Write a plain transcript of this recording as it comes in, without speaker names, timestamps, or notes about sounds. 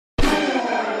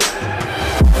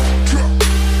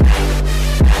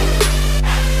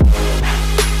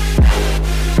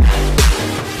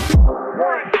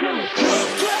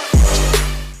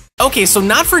Okay, so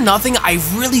not for nothing, I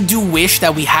really do wish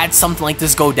that we had something like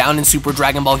this go down in Super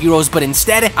Dragon Ball Heroes, but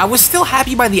instead, I was still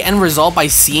happy by the end result by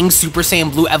seeing Super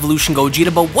Saiyan Blue Evolution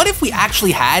Gogeta, but what if we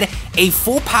actually had a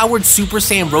full-powered Super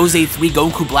Saiyan Rose 3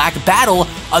 Goku Black battle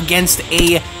against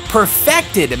a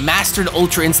perfected Mastered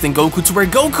Ultra Instinct Goku, to where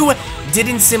Goku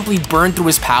didn't simply burn through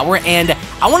his power, and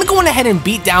I want to go on ahead and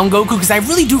beat down Goku because I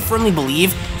really do firmly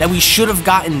believe that we should have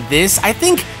gotten this, I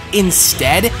think,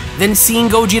 instead than seeing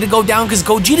Gogeta go down, because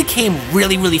Gogeta came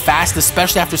really fast,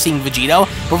 especially after seeing Vegeta.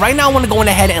 But right now I want to go on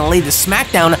ahead and lay the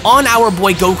smackdown on our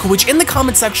boy Goku, which in the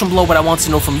comment section below, what I want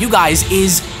to know from you guys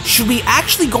is, should we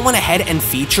actually go on ahead and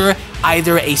feature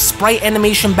either a sprite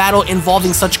animation battle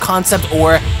involving such concept,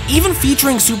 or even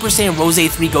featuring Super Saiyan Rose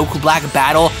 3 Goku Black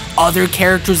battle other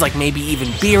characters like maybe even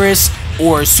Beerus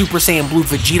or Super Saiyan Blue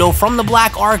Vegeta from the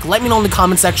Black Arc? Let me know in the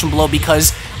comment section below,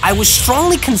 because I was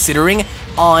strongly considering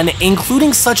on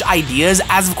including such ideas,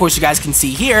 as of course you guys can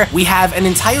see here, we have an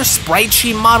entire sprite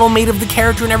sheet model made of the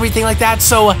character and everything like that.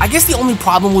 So I guess the only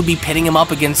problem would be pitting him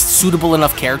up against suitable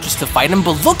enough characters to fight him.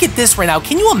 But look at this right now.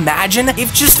 Can you imagine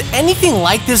if just anything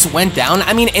like this went down?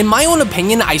 I mean, in my own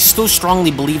opinion, I still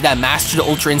strongly believe that Mastered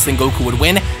Ultra Instinct Goku would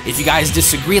win. If you guys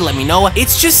disagree, let me know.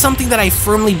 It's just something that I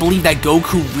firmly believe that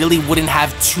Goku really wouldn't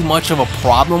have too much of a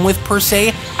problem with per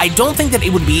se. I don't think that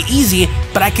it would be easy,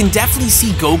 but I can definitely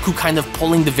see Goku kind of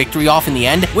pulling the victory off in the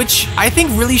end, which I think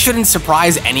really shouldn't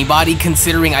surprise anybody,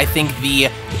 considering I think the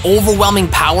overwhelming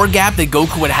power gap that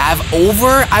Goku would have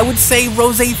over, I would say,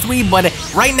 Rose 3. But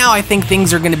right now I think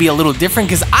things are going to be a little different,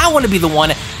 because I want to be the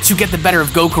one to get the better of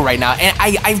Goku right now, and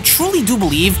I truly do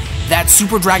believe that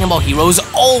Super Dragon Ball Heroes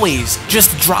always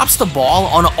just drops the ball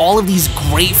on all of these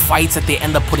great fights that they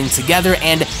end up putting together,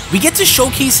 and we get to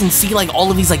showcase and see like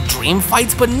all of these like dream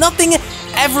fights, but nothing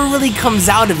ever really comes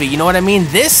out of it, you know what I mean?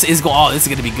 This is oh, this is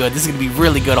gonna be good. This is gonna be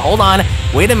really good. Hold on.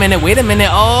 Wait a minute.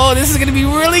 Oh, this is gonna be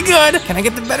really good. Can I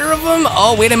get the better of him?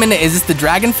 Oh, wait a minute. Is this the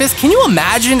Dragon Fist? Can you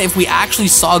imagine if we actually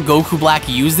saw Goku Black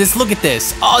use this? Look at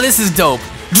this. Oh, this is dope.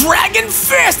 Dragon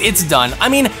Fist! It's done. I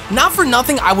mean, not for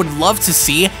nothing, I would love to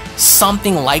see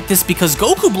something like this, because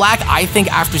Goku Black, I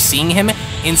think after seeing him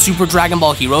in Super Dragon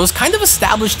Ball Heroes, kind of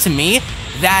established to me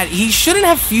that he shouldn't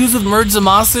have fused with Merge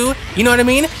Zamasu, you know what I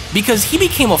mean? Because he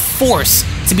became a force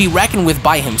to be reckoned with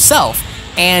by himself.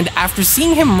 And after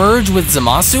seeing him merge with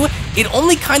Zamasu, it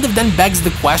only kind of then begs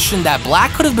the question that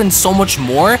Black could have been so much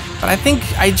more, but I think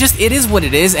it is what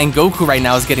it is, and Goku right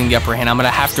now is getting the upper hand. I'm gonna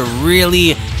have to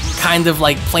really kind of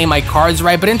like play my cards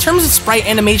right. But in terms of sprite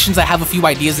animations, I have a few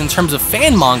ideas. In terms of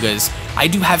fan mangas, I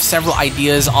do have several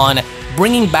ideas on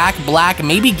bringing back Black,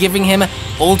 maybe giving him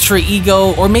Ultra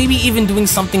Ego, or maybe even doing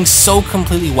something so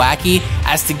completely wacky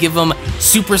as to give him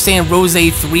Super Saiyan Rose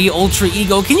 3 Ultra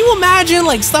Ego. Can you imagine?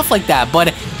 Like stuff like that.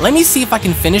 But let me see if I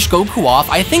can finish Goku off.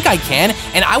 I think I can,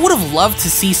 and I would have loved to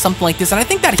see something like this. And I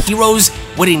think that Heroes,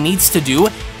 what it needs to do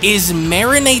is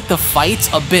marinate the fights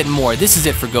a bit more. This is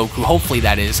it for Goku. Hopefully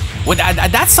that is.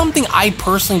 That's something I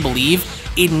personally believe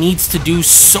it needs to do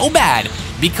so bad,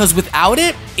 because without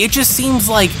it, it just seems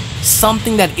like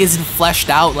something that isn't fleshed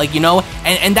out, like, you know,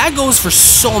 and that goes for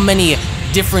so many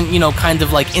different, you know, kind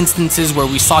of like instances where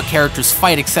we saw characters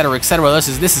fight, etc, etc.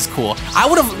 This is cool. I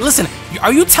would have, listen,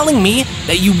 are you telling me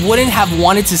that you wouldn't have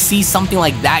wanted to see something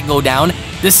like that go down?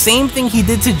 The same thing he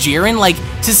did to Jiren, like,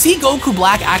 to see Goku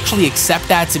Black actually accept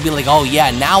that, to be like, oh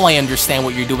yeah, now I understand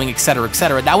what you're doing, etc,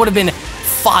 etc. That would have been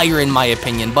fire in my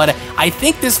opinion. But I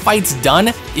think this fight's done.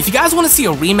 If you guys want to see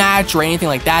a rematch or anything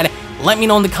like that, let me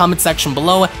know in the comment section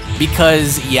below,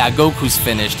 because yeah, Goku's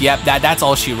finished. Yep, that's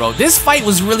all she wrote. This fight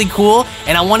was really cool,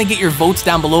 and I want to get your votes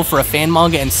down below for a fan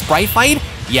manga and sprite fight.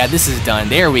 Yeah, this is done.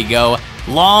 There we go.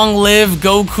 Long live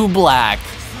Goku Black,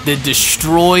 the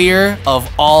destroyer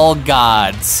of all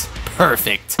gods.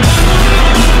 Perfect.